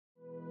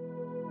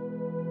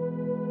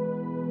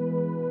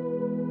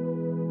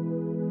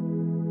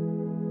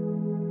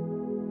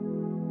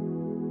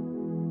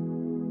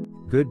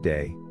Good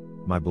day,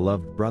 my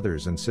beloved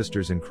brothers and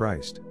sisters in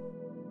Christ.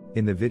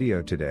 In the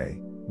video today,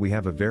 we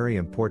have a very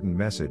important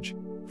message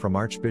from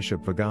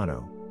Archbishop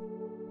Vigano.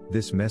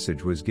 This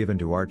message was given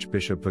to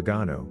Archbishop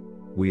Vigano.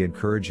 We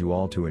encourage you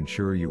all to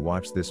ensure you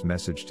watch this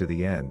message to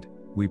the end.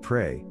 We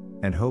pray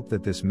and hope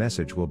that this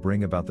message will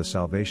bring about the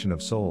salvation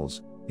of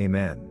souls.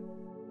 Amen.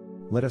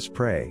 Let us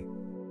pray.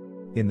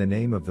 In the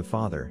name of the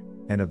Father,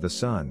 and of the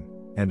Son,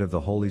 and of the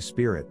Holy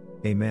Spirit.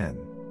 Amen.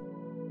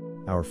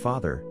 Our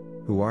Father,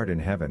 who art in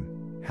heaven,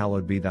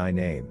 hallowed be thy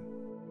name.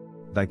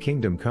 Thy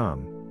kingdom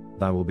come,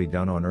 thy will be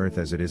done on earth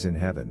as it is in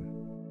heaven.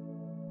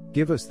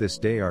 Give us this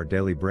day our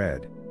daily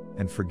bread,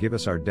 and forgive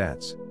us our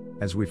debts,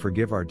 as we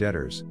forgive our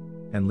debtors,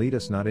 and lead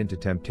us not into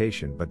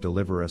temptation but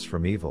deliver us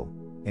from evil.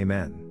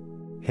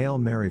 Amen. Hail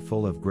Mary,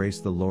 full of grace,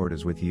 the Lord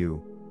is with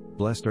you.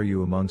 Blessed are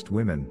you amongst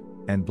women,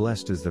 and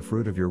blessed is the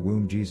fruit of your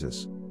womb,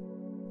 Jesus.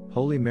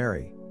 Holy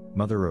Mary,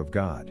 Mother of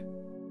God,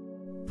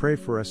 pray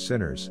for us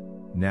sinners,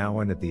 now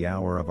and at the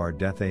hour of our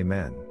death.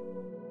 Amen.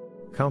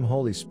 Come,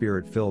 Holy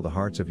Spirit, fill the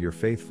hearts of your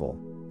faithful,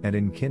 and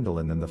enkindle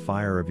in them the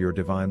fire of your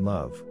divine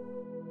love.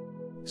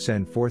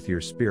 Send forth your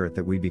Spirit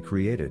that we be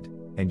created,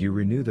 and you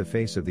renew the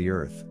face of the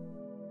earth.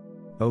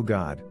 O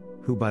God,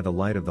 who by the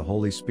light of the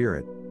Holy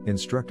Spirit,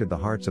 instructed the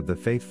hearts of the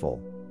faithful,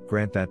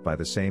 grant that by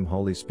the same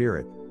Holy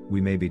Spirit,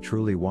 we may be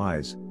truly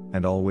wise,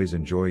 and always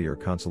enjoy your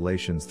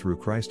consolations through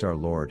Christ our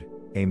Lord.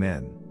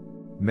 Amen.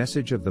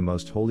 Message of the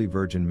Most Holy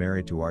Virgin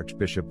Mary to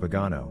Archbishop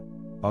Vigano,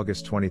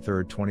 August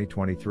 23,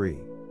 2023.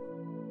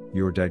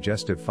 Your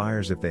digestive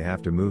fires, if they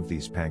have to move,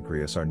 these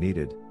pancreas are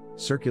needed.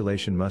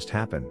 Circulation must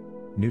happen.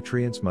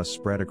 Nutrients must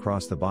spread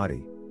across the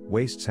body.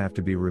 Wastes have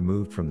to be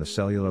removed from the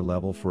cellular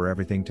level. For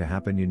everything to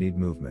happen, you need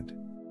movement.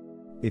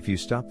 If you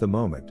stop the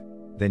moment,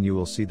 then you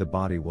will see the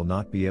body will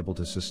not be able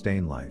to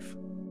sustain life.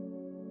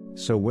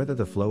 So whether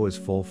the flow is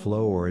full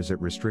flow or is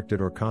it restricted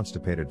or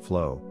constipated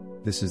flow,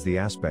 this is the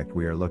aspect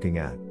we are looking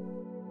at.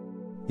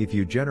 If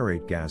you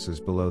generate gases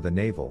below the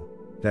navel,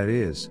 that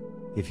is,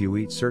 if you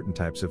eat certain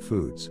types of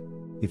foods,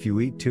 if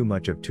you eat too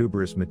much of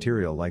tuberous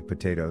material like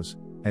potatoes,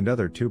 and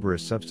other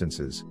tuberous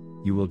substances,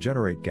 you will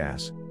generate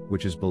gas,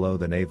 which is below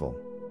the navel.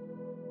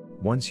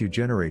 Once you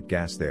generate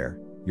gas there,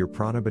 your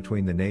prana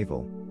between the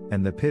navel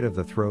and the pit of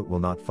the throat will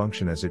not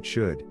function as it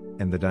should,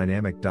 and the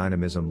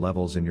dynamism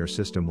levels in your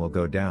system will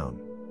go down.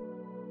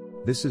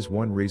 This is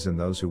one reason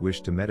those who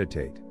wish to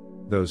meditate,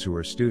 those who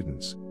are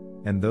students,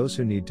 and those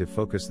who need to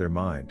focus their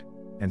mind,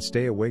 and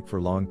stay awake for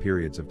long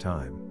periods of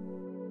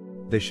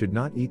time, they should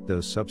not eat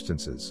those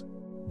substances.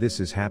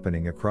 This is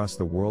happening across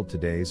the world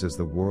today as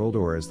the world,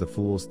 or as the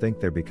fools think,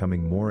 they're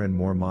becoming more and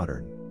more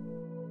modern.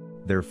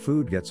 Their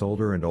food gets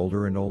older and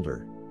older and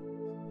older.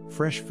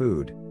 Fresh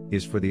food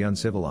is for the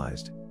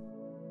uncivilized.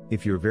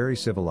 If you're very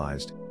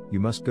civilized, you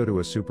must go to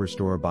a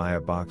superstore, buy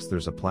a box,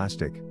 there's a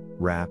plastic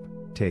wrap,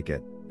 take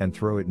it, and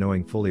throw it,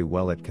 knowing fully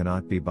well it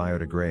cannot be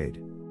biodegrade.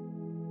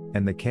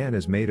 And the can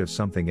is made of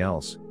something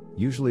else,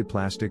 usually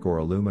plastic or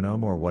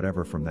aluminum or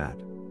whatever from that.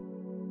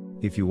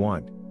 If you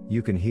want,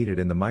 you can heat it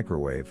in the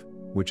microwave,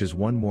 which is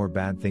one more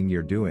bad thing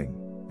you're doing,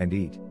 and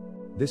eat.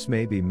 This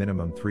may be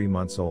minimum 3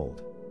 months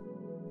old.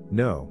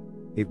 No,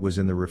 it was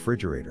in the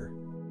refrigerator.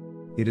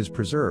 It is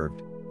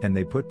preserved, and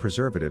they put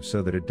preservative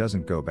so that it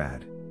doesn't go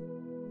bad.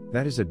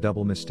 That is a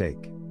double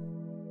mistake.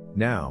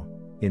 Now,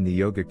 in the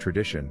yogic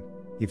tradition,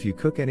 if you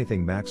cook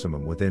anything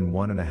maximum within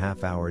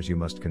 1.5 hours, you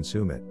must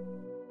consume it.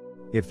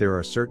 If there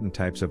are certain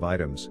types of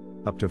items,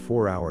 up to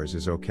 4 hours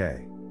is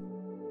okay.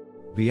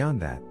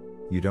 Beyond that,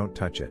 you don't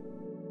touch it.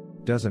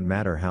 Doesn't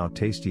matter how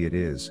tasty it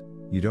is,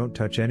 you don't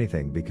touch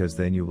anything, because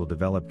then you will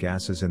develop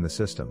gases in the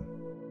system.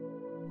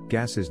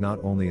 Gas is not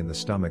only in the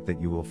stomach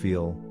that you will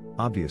feel,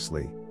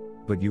 obviously,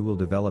 but you will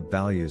develop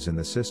values in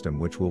the system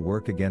which will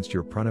work against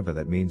your pranava,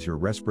 that means your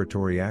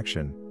respiratory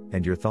action,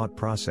 and your thought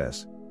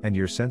process, and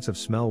your sense of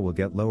smell will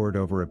get lowered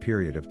over a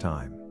period of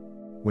time.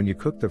 When you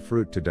cook the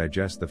fruit to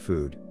digest the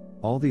food,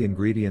 all the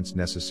ingredients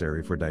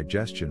necessary for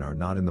digestion are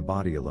not in the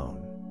body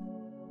alone.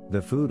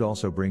 The food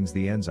also brings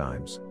the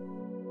enzymes.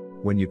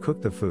 When you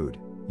cook the food,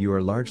 you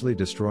are largely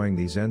destroying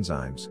these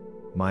enzymes,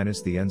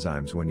 minus the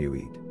enzymes when you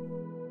eat.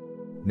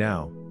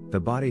 Now, the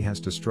body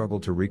has to struggle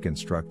to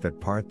reconstruct that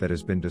part that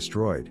has been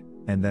destroyed,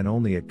 and then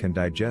only it can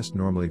digest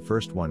normally.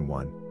 First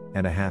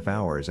 1.5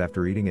 hours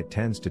after eating, it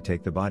tends to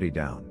take the body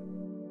down.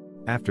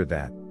 After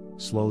that,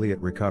 slowly it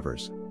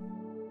recovers.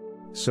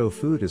 So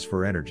food is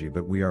for energy,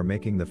 but we are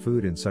making the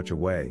food in such a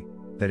way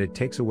that it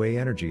takes away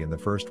energy in the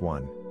first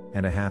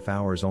 1.5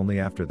 hours. Only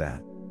after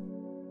that,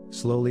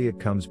 slowly it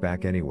comes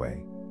back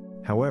anyway.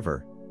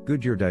 However,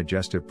 good your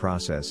digestive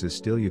process is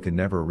still, you can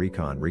never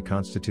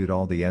reconstitute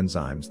all the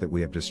enzymes that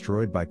we have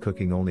destroyed by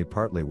cooking. Only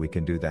partly we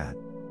can do that.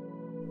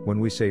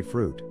 When we say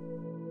fruit,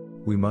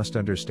 we must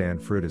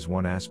understand fruit is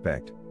one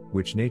aspect,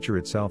 which nature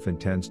itself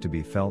intends to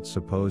be felt.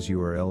 Suppose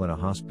you are ill in a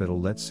hospital,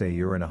 let's say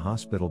you're in a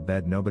hospital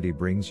bed, nobody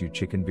brings you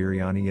chicken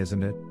biryani,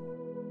 isn't it?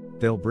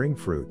 They'll bring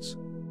fruits.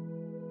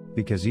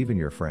 Because even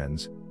your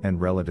friends and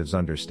relatives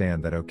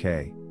understand that,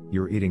 okay,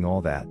 you're eating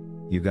all that,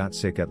 you got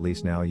sick, at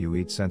least now you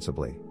eat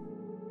sensibly.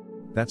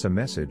 That's a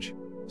message.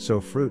 So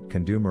fruit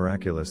can do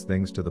miraculous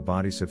things to the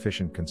body.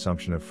 Sufficient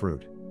consumption of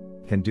fruit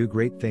can do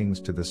great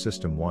things to the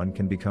system. One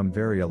can become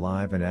very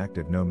alive and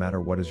active no matter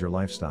what is your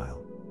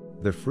lifestyle.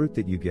 The fruit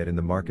that you get in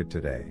the market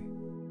today,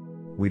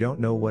 we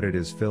don't know what it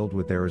is filled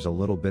with. There is a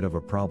little bit of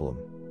a problem.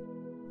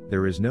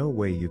 There is no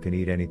way you can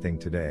eat anything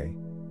today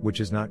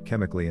which is not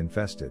chemically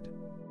infested.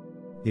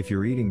 If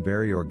you're eating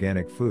very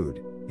organic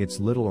food,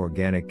 it's little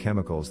organic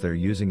chemicals they're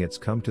using. It's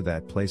come to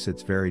that place.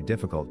 It's very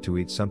difficult to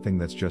eat something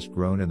that's just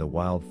grown in the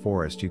wild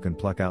forest. You can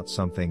pluck out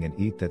something and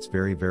eat that's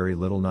very, very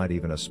little. Not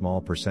even a small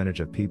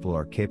percentage of people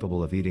are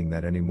capable of eating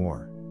that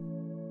anymore.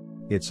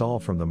 It's all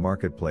from the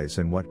marketplace,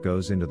 and what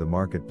goes into the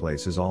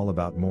marketplace is all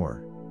about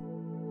more.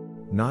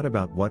 Not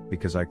about what,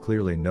 because I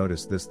clearly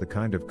noticed this. The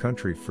kind of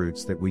country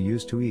fruits that we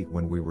used to eat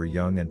when we were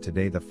young, and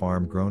today the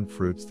farm-grown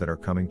fruits that are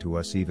coming to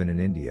us even in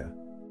India.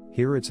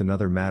 Here it's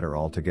another matter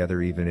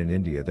altogether. Even in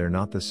India they're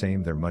not the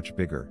same. They're much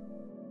bigger,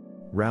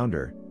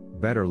 rounder,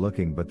 better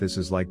looking, but this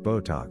is like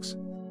Botox.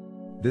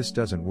 This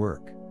doesn't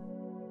work.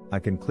 I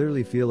can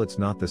clearly feel it's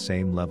not the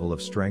same level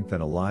of strength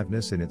and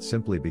aliveness in it,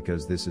 simply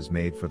because this is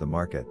made for the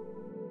market,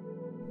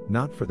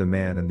 not for the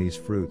man, and these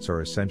fruits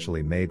are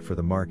essentially made for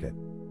the market.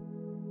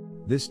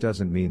 This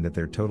doesn't mean that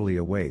they're totally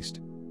a waste,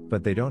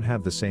 but they don't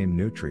have the same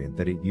nutrient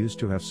that it used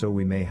to have, so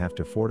we may have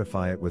to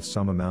fortify it with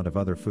some amount of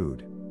other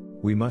food.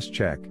 We must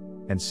check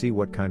and see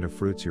what kind of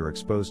fruits you're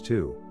exposed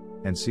to,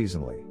 and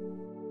seasonally.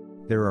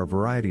 There are a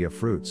variety of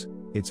fruits.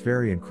 It's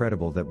very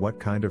incredible that what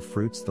kind of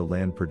fruits the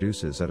land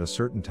produces at a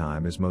certain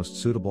time is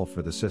most suitable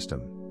for the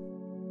system.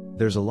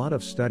 There's a lot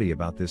of study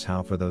about this,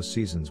 how for those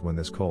seasons when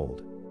this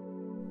cold,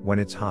 when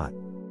it's hot,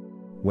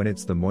 when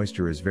it's the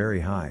moisture is very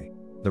high,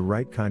 the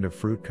right kind of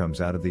fruit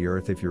comes out of the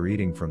earth if you're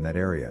eating from that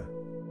area.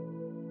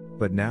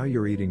 But now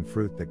you're eating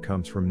fruit that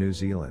comes from New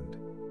Zealand.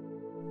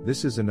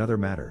 This is another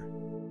matter.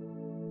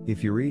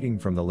 If you're eating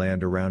from the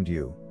land around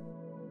you,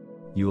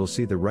 you will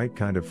see the right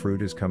kind of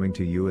fruit is coming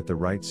to you at the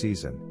right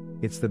season.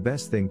 It's the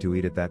best thing to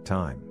eat at that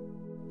time.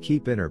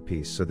 Keep inner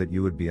peace so that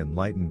you would be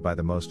enlightened by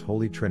the most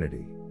holy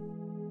Trinity.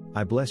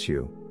 I bless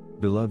you,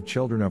 beloved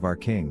children of our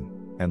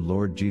King and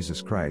Lord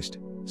Jesus Christ,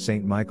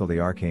 Saint Michael the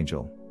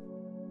Archangel.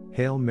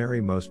 Hail Mary,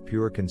 most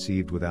pure,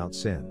 conceived without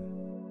sin.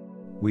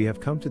 We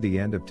have come to the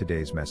end of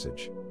today's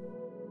message.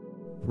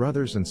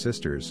 Brothers and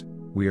sisters,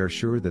 we are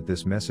sure that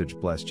this message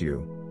blessed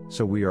you,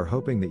 so we are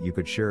hoping that you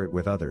could share it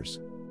with others.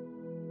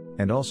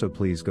 And also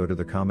please go to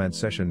the comment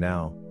section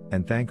now,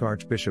 and thank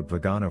Archbishop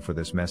Vigano for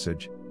this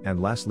message,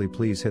 and lastly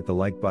please hit the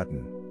like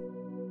button.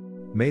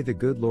 May the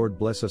good Lord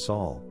bless us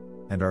all,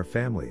 and our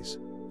families.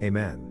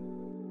 Amen.